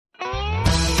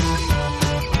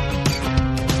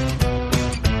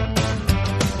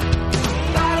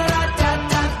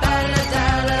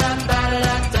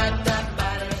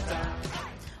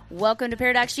welcome to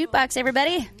Paradox Jukebox,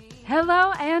 everybody.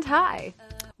 Hello and hi.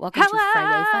 Welcome to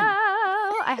Friday Fun.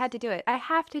 I had to do it. I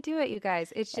have to do it, you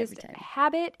guys. It's just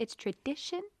habit. It's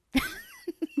tradition.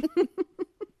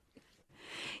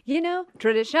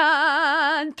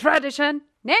 Tradition.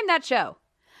 Name that show.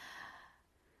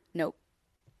 Nope.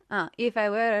 If I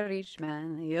were a rich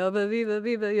man.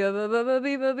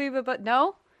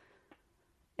 No?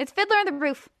 It's Fiddler on the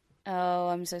Roof. Oh,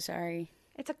 I'm so sorry.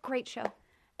 It's a great show.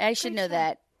 I should know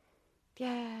that.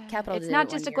 Yeah. Capital it's did not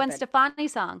it just one a Gwen year, Stefani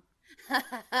song.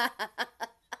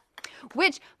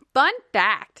 Which, fun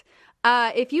fact,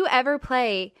 if you ever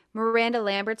play Miranda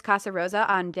Lambert's Casa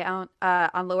Rosa on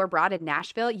Lower Broad in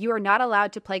Nashville, you are not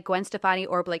allowed to play Gwen Stefani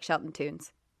or Blake Shelton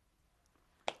tunes.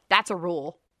 That's a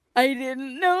rule. I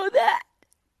didn't know that.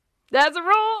 That's a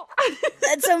rule.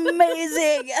 That's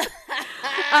amazing.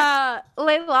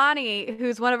 Leilani,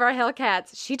 who's one of our Hellcats,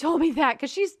 she told me that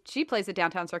because she plays the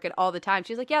downtown circuit all the time.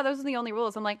 She's like, yeah, those are the only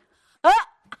rules. I'm like, ah!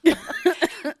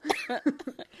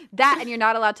 That, and you're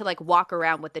not allowed to like walk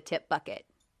around with the tip bucket.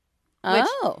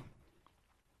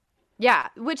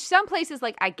 Which some places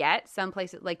like I get, some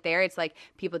places like there, it's like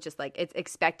people just like it's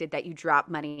expected that you drop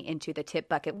money into the tip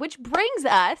bucket, which brings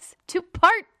us to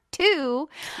part 2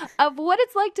 of what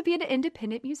it's like to be an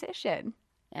independent musician.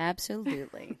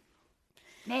 Absolutely.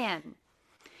 Man,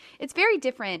 it's very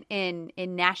different in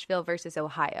Nashville versus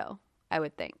Ohio, I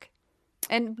would think.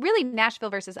 And really Nashville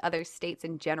versus other states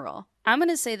in general. I'm going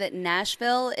to say that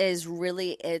Nashville is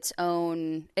really its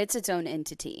own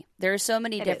entity. There are so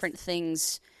many different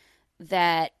things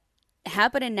that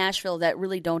happen in Nashville that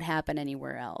really don't happen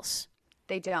anywhere else.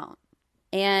 They don't.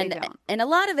 And a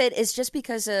lot of it is just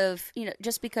because of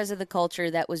the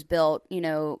culture that was built,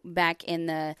 back in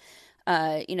the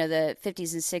the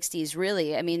 50s and 60s,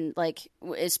 really. I mean, like,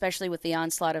 especially with the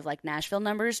onslaught of like Nashville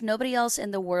numbers, nobody else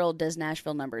in the world does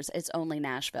Nashville numbers. It's only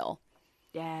Nashville.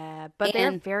 Yeah, but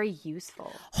they're very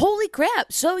useful. Holy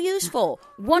crap, so useful.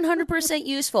 100%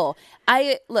 useful.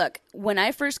 When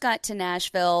I first got to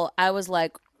Nashville, I was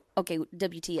like, okay,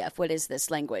 WTF, what is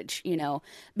this language,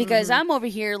 Because I'm over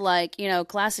here like,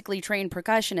 classically trained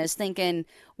percussionist thinking,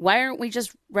 why aren't we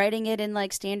just writing it in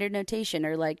like standard notation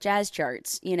or like jazz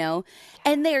charts,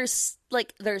 And they're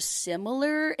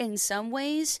similar in some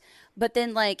ways, but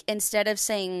then like instead of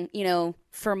saying,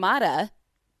 fermata,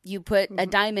 you put a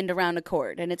diamond around a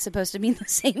chord and it's supposed to mean the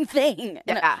same thing.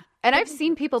 Yeah. And I've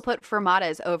seen people put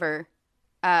fermatas over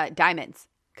diamonds.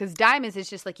 Because diamonds is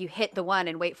just like you hit the one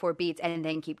and wait 4 beats and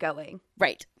then keep going.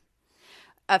 Right.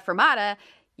 A fermata,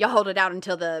 you hold it out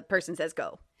until the person says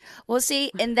go. Well,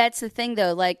 see, and that's the thing,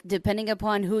 though. Like, depending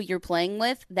upon who you're playing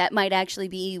with, that might actually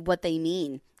be what they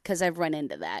mean. Because I've run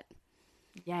into that.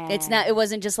 Yeah. It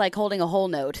wasn't just like holding a whole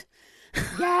note.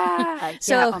 Yeah.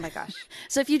 So, oh my gosh.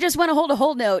 So if you just want to hold a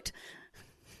whole note.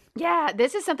 Yeah,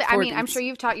 this is something, beats. I'm sure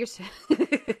you've taught your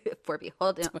 4 beat.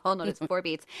 Whole note is 4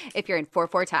 beats if you're in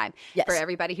 4/4 time. Yes. For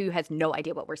everybody who has no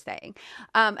idea what we're saying.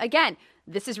 Again,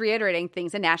 this is reiterating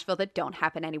things in Nashville that don't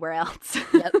happen anywhere else.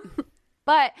 Yep.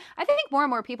 But I think more and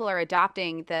more people are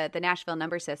adopting the Nashville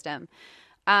number system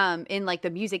in like the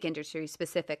music industry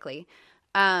specifically.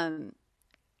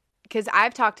 Because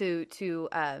I've talked to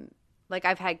like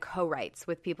I've had co-writes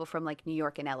with people from like New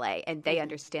York and LA, and they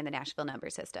understand the Nashville number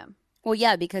system. Well,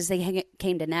 yeah, because they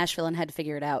came to Nashville and had to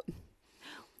figure it out.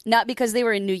 Not because they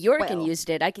were in New York and used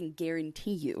it. I can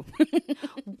guarantee you. It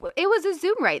was a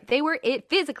Zoom write. They were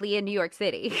physically in New York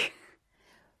City.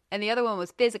 And the other one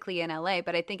was physically in LA,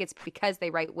 but I think it's because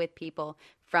they write with people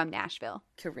from Nashville.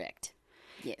 Correct.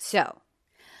 Yes. So.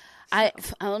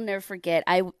 I'll never forget.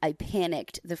 I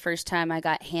panicked the first time I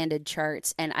got handed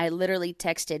charts, and I literally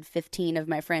texted 15 of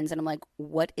my friends, and I'm like,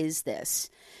 what is this?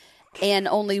 And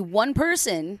only one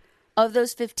person of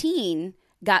those 15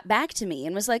 got back to me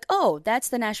and was like, oh, that's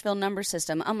the Nashville number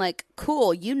system. I'm like,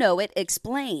 cool, you know it,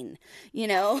 explain,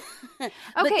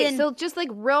 Okay, so just like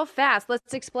real fast,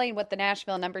 let's explain what the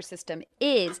Nashville number system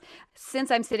is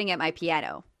since I'm sitting at my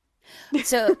piano.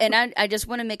 So, and I just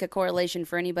want to make a correlation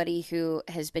for anybody who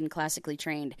has been classically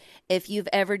trained. If you've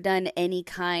ever done any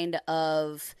kind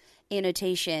of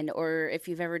annotation, or if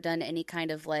you've ever done any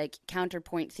kind of like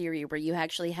counterpoint theory where you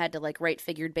actually had to like write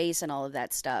figured bass and all of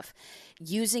that stuff,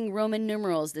 using Roman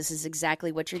numerals, this is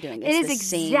exactly what you're doing. It is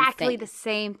exactly the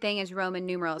same thing as Roman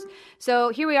numerals.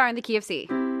 So here we are in the key of C.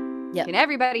 Yep. Can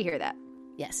everybody hear that?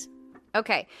 Yes.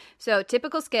 Okay, so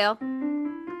typical scale.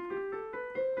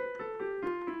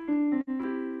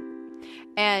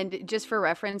 And just for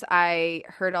reference, I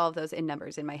heard all of those in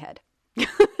numbers in my head.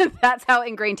 That's how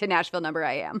ingrained to Nashville number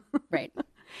I am. Right.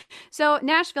 So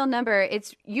Nashville number,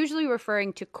 it's usually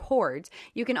referring to chords.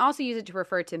 You can also use it to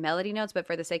refer to melody notes, but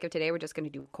for the sake of today, we're just going to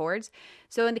do chords.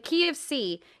 So in the key of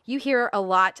C, you hear a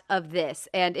lot of this.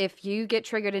 And if you get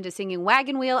triggered into singing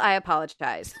Wagon Wheel, I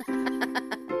apologize.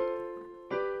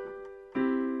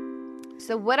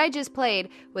 So what I just played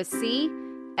was C,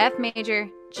 F major,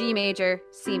 G major,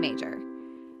 C major.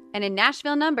 And in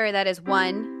Nashville number, that is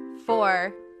 1,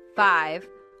 4, 5,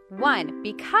 1.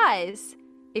 Because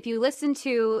if you listen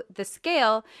to the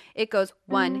scale, it goes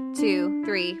 1, 2,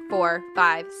 3, 4,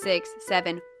 5, 6,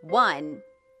 7, 1.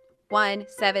 1,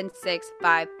 7, 6,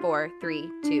 5, 4, 3,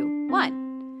 2,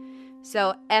 1.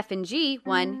 So F and G,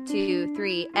 1, 2,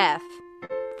 3, F,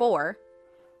 4,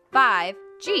 5,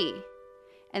 G.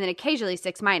 And then occasionally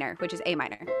 6 minor, which is A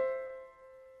minor.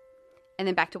 And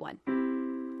then back to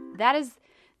 1. That is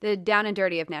the down and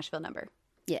dirty of Nashville number.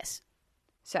 Yes.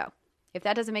 So if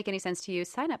that doesn't make any sense to you,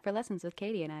 sign up for lessons with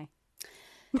Katie and I.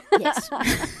 Yes.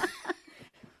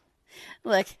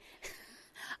 Look,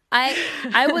 I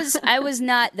was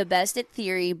not the best at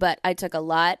theory, but I took a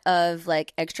lot of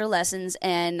like extra lessons,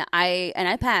 and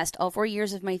I passed all 4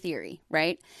 years of my theory,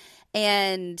 right?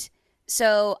 And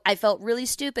so I felt really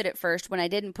stupid at first when I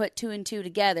didn't put 2 and 2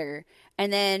 together,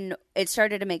 and then it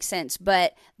started to make sense.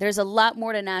 But there's a lot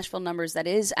more to Nashville numbers that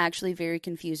is actually very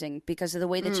confusing because of the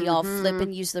way that you all flip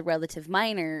and use the relative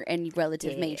minor and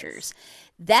relative majors.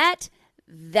 That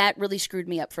really screwed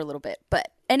me up for a little bit.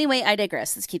 But anyway, I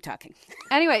digress. Let's keep talking.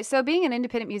 Anyway, so being an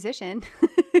independent musician,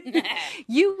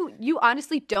 you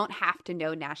honestly don't have to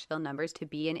know Nashville numbers to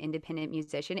be an independent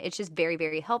musician. It's just very,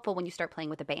 very helpful when you start playing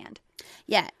with a band.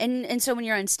 Yeah, and so when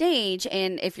you're on stage,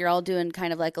 and if you're all doing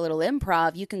kind of like a little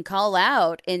improv, you can call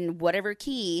out in whatever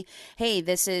key, hey,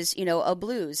 this is, a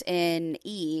blues in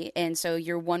E, and so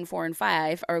your 1, 4, and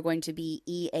 5 are going to be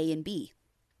E, A, and B.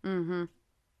 Mm-hmm.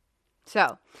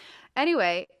 So,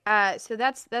 anyway, so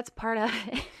that's part of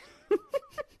it.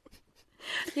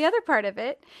 The other part of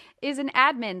it is an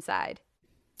admin side.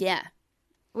 Yeah.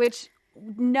 Which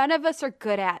none of us are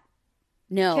good at.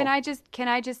 No. Can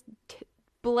I just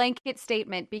blanket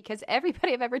statement, because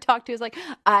everybody I've ever talked to is like,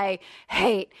 I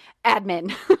hate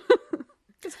admin.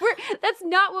 That's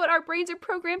not what our brains are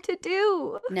programmed to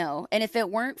do. No. And if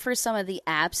it weren't for some of the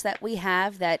apps that we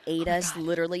have that aid us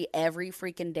literally every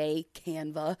freaking day,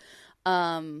 Canva.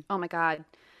 Oh my God.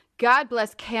 God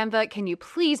bless Canva. Can you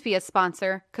please be a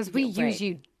sponsor? Because we use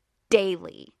you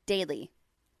daily. Daily.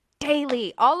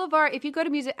 All of our, if you go to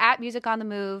Music on the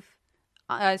Move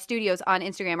Studios on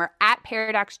Instagram, or at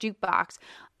Paradox Jukebox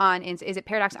on, is it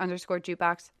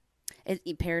Paradox_Jukebox?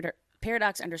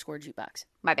 Paradox_Jukebox.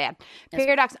 My bad. Yes.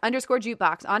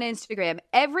 Paradox_Jukebox on Instagram.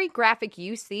 Every graphic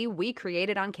you see, we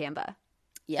created on Canva.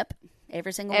 Yep.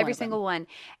 Every single one.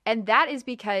 And that is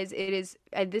because it is,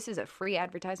 and this is a free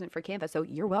advertisement for Canva, so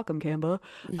you're welcome, Canva.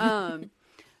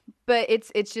 But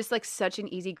it's just like such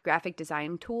an easy graphic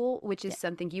design tool, which is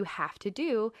something you have to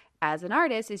do as an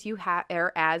artist,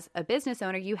 or as a business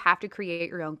owner, you have to create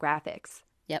your own graphics.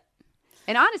 Yep.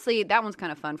 And honestly, that one's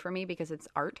kind of fun for me because it's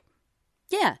art.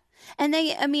 Yeah. And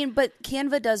but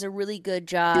Canva does a really good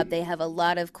job. They have a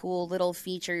lot of cool little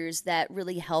features that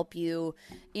really help you,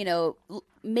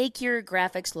 make your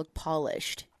graphics look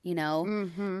polished,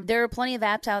 Mm-hmm. There are plenty of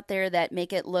apps out there that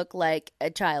make it look like a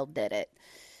child did it,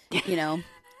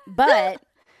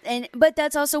 But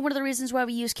that's also one of the reasons why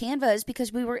we use Canva, is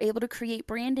because we were able to create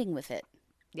branding with it.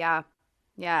 Yeah.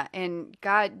 Yeah. And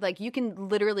God, like, you can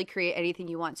literally create anything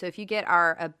you want. So if you get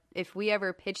if we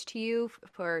ever pitch to you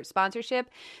for sponsorship,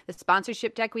 the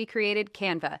sponsorship deck we created,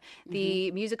 Canva,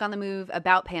 the Music on the Move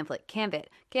About pamphlet,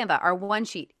 Canva, our one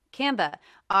sheet, Canva,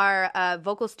 our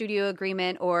vocal studio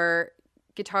agreement or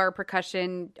guitar,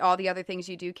 percussion, all the other things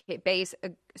you do, bass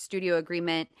studio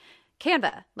agreement,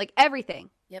 Canva, like everything.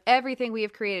 Yep. Everything we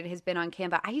have created has been on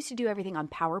Canva. I used to do everything on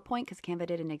PowerPoint because Canva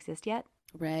didn't exist yet.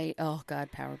 Right. Oh, God,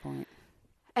 PowerPoint.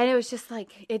 And it was just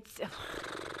like,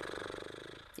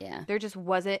 yeah, there just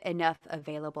wasn't enough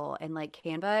available. And like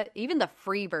Canva, even the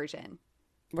free version,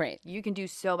 right, you can do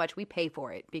so much. We pay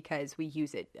for it because we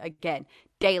use it, again,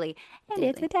 daily. And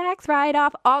it's a tax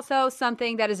write-off. Also,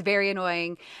 something that is very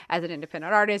annoying as an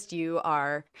independent artist, you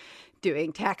are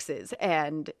doing taxes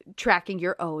and tracking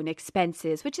your own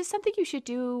expenses, which is something you should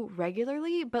do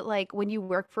regularly. But like when you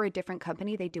work for a different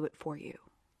company, they do it for you.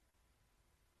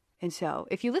 And so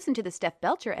if you listen to the Steph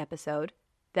Belcher episode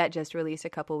that just released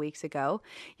a couple weeks ago,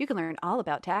 you can learn all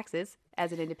about taxes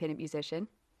as an independent musician.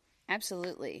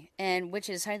 Absolutely. And which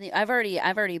is highly, I've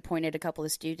already pointed a couple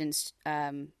of students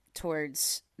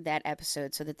towards that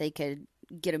episode so that they could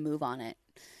get a move on it,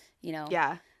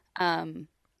 Yeah.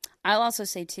 I'll also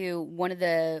say too, one of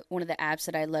the apps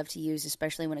that I love to use,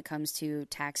 especially when it comes to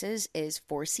taxes, is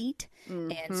Foreseat.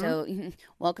 And so,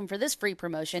 welcome for this free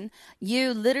promotion.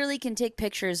 You literally can take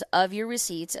pictures of your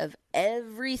receipts of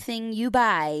everything you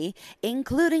buy,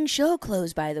 including show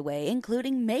clothes, by the way,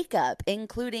 including makeup,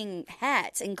 including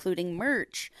hats, including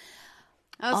merch.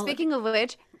 Oh, speaking of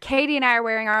which, Katie and I are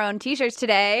wearing our own T-shirts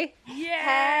today. Yay!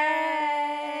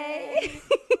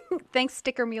 Thanks,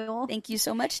 Sticker Mule. Thank you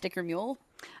so much, Sticker Mule.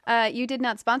 You did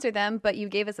not sponsor them, but you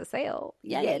gave us a sale.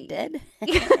 Yeah, Yay. you did.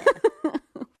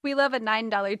 We love a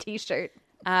 $9 T-shirt.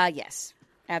 Yes,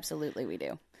 absolutely we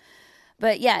do.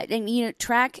 But yeah, and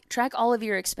track all of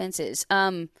your expenses.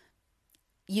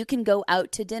 You can go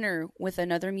out to dinner with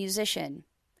another musician,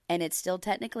 and it's still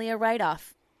technically a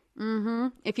write-off.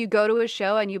 If you go to a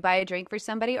show and you buy a drink for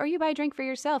somebody, or you buy a drink for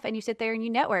yourself, and you sit there and you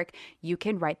network, you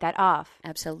can write that off.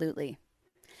 Absolutely.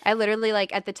 I literally,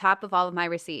 like, at the top of all of my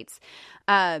receipts,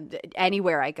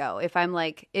 anywhere I go, if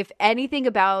anything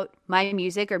about my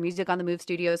music or Music on the Move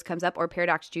Studios comes up, or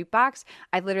Paradox Jukebox,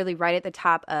 I literally write at the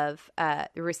top of the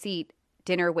receipt,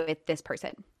 dinner with this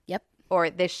person. Yep. Or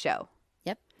this show.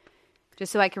 Yep.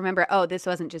 Just so I can remember, oh, this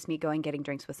wasn't just me getting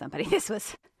drinks with somebody.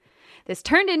 This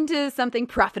turned into something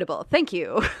profitable. Thank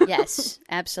you. Yes,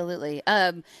 absolutely.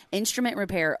 Instrument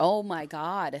repair. Oh my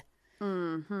God.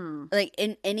 Like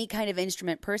in any kind of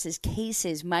instrument, purses,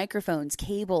 cases, microphones,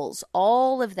 cables,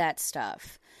 all of that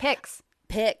stuff. Picks.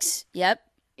 Yep.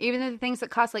 Even the things that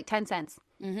cost like 10 cents.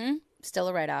 Still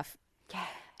a write-off. Yeah.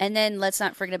 And then let's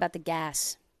not forget about the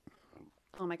gas.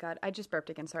 Oh my God. I just burped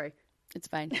again. Sorry. It's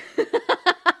fine.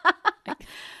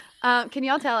 Can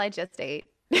y'all tell I just ate?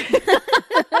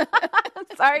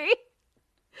 Sorry.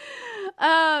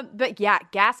 But yeah,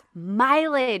 gas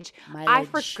mileage. I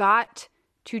forgot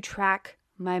to track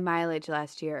my mileage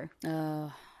last year.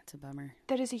 Oh, it's a bummer.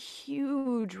 That is a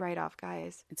huge write-off,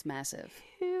 guys. It's massive.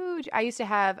 Huge. I used to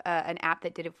have an app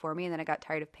that did it for me, and then I got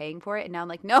tired of paying for it, and now I'm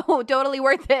like, no, totally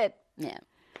worth it. Yeah.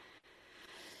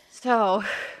 So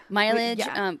mileage,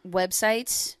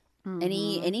 websites,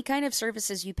 any kind of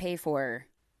services you pay for.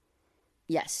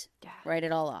 Yes. Yeah. Write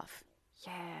it all off.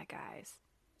 Yeah, guys.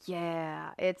 Yeah.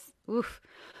 It's woof.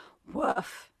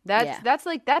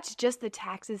 That's just the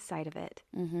taxes side of it.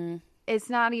 It's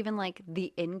not even like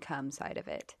the income side of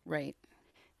it. Right.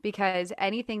 Because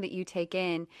anything that you take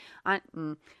in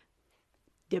on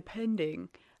depending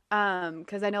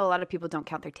because I know a lot of people don't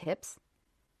count their tips.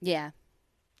 Yeah.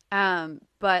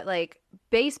 But like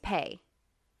base pay.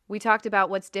 We talked about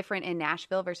what's different in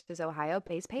Nashville versus Ohio.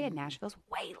 Base pay in Nashville's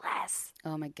way less.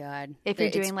 Oh my God. If you're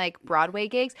doing like Broadway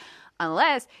gigs,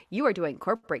 unless you are doing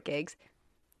corporate gigs,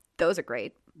 those are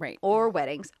great. Right. Or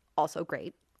weddings, also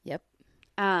great. Yep.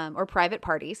 Or private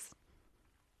parties.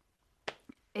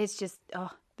 It's just,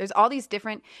 there's all these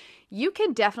different, you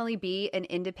can definitely be an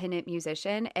independent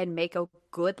musician and make a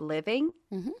good living.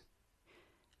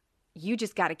 You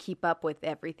just got to keep up with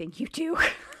everything you do.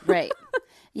 Right.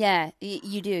 Yeah,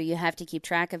 you do. You have to keep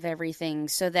track of everything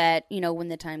so that, when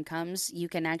the time comes, you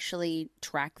can actually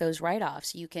track those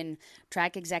write-offs. You can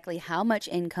track exactly how much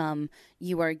income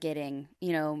you are getting,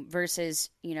 versus,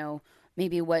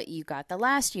 maybe what you got the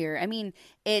last year. I mean,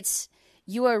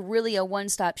 you are really a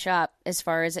one-stop shop as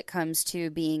far as it comes to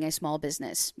being a small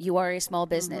business. You are a small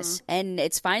business, and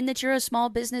it's fine that you're a small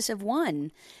business of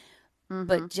one,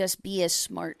 but just be a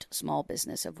smart small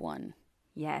business of one.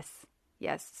 Yes.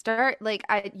 Start,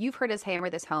 you've heard us hammer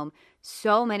this home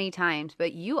so many times,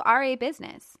 but you are a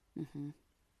business.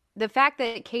 The fact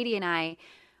that Katie and I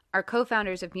are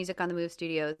co-founders of Music on the Move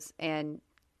Studios, and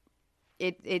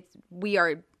we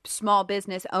are small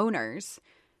business owners.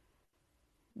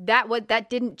 That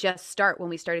didn't just start when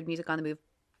we started Music on the Move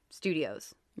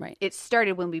Studios. Right. It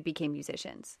started when we became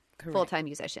musicians, full-time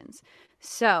musicians.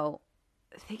 So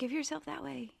think of yourself that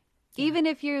way. Yeah. Even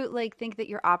if you think that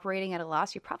you're operating at a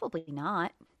loss, you're probably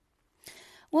not.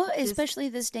 Well, especially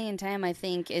this day and time, I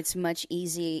think it's much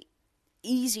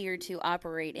easier to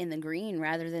operate in the green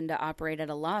rather than to operate at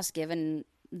a loss, given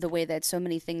the way that so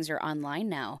many things are online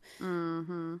now.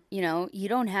 You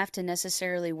don't have to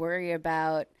necessarily worry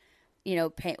about,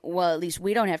 at least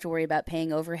we don't have to worry about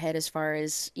paying overhead as far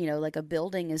as, like a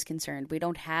building is concerned. We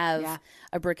don't have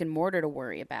a brick and mortar to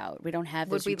worry about. We don't have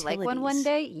those utilities. Would we like one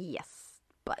day? Yes.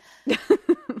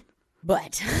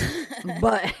 But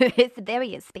it's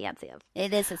very expensive.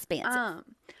 It is expensive.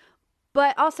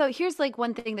 But also, here's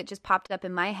one thing that just popped up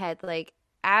in my head.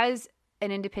 As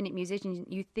an independent musician,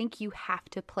 you think you have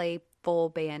to play full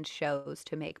band shows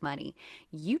to make money.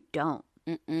 You don't.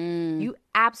 You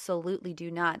absolutely do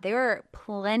not. There are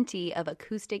plenty of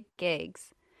acoustic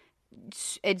gigs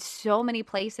in so many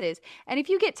places. And if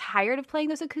you get tired of playing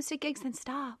those acoustic gigs, then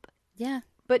stop. Yeah.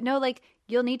 But no, like,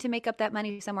 you'll need to make up that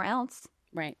money somewhere else.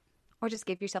 Right. Or just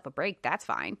give yourself a break. That's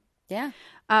fine. Yeah.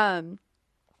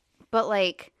 But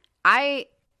like, I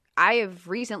have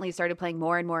recently started playing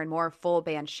more and more and more full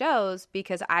band shows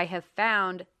because I have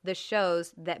found the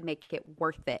shows that make it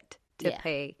worth it to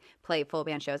play full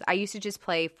band shows. I used to just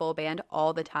play full band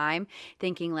all the time,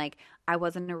 thinking like I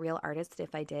wasn't a real artist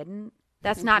if I didn't.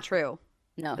 That's not true.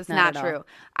 No, it's not true. All.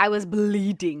 I was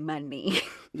bleeding money.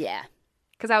 Yeah.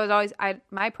 Because I was always,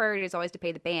 my priority is always to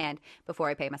pay the band before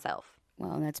I pay myself.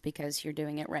 Well, that's because you're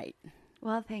doing it right.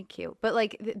 Well, thank you. But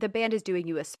like the band is doing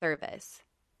you a service.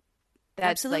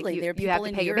 That's absolutely. Like they're people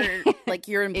you have to pay your like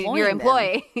you're employing your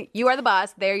employee. them. You are the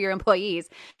boss. They're your employees.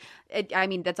 I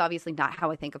mean, that's obviously not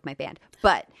how I think of my band,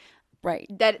 but right.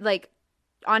 That like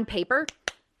on paper,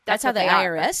 that's how the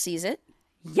IRS sees it.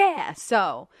 Yeah.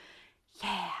 So,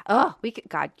 yeah. Oh, we could,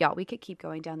 God, y'all, we could keep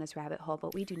going down this rabbit hole,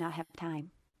 but we do not have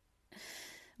time.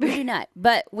 We do not.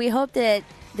 But we hope that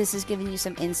this has given you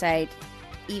some insight,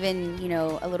 even, you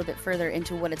know, a little bit further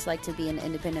into what it's like to be an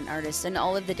independent artist and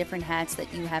all of the different hats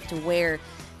that you have to wear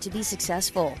to be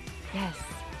successful. Yes.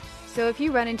 So if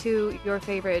you run into your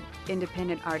favorite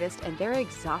independent artist and they're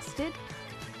exhausted,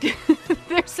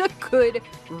 there's a good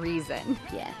reason.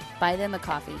 Yeah. Buy them a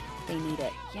coffee. They need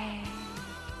it. Yay.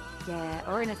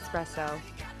 Yeah. Or an espresso.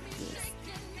 Yes.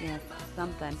 Yeah.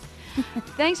 Something.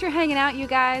 Thanks for hanging out, you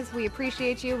guys. We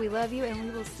appreciate you. We love you. And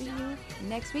we will see you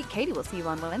next week. Katie will see you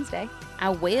on Wednesday. I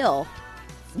will.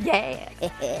 Yeah.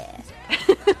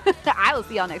 I will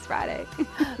see y'all next Friday.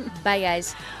 Bye,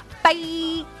 guys.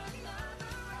 Bye.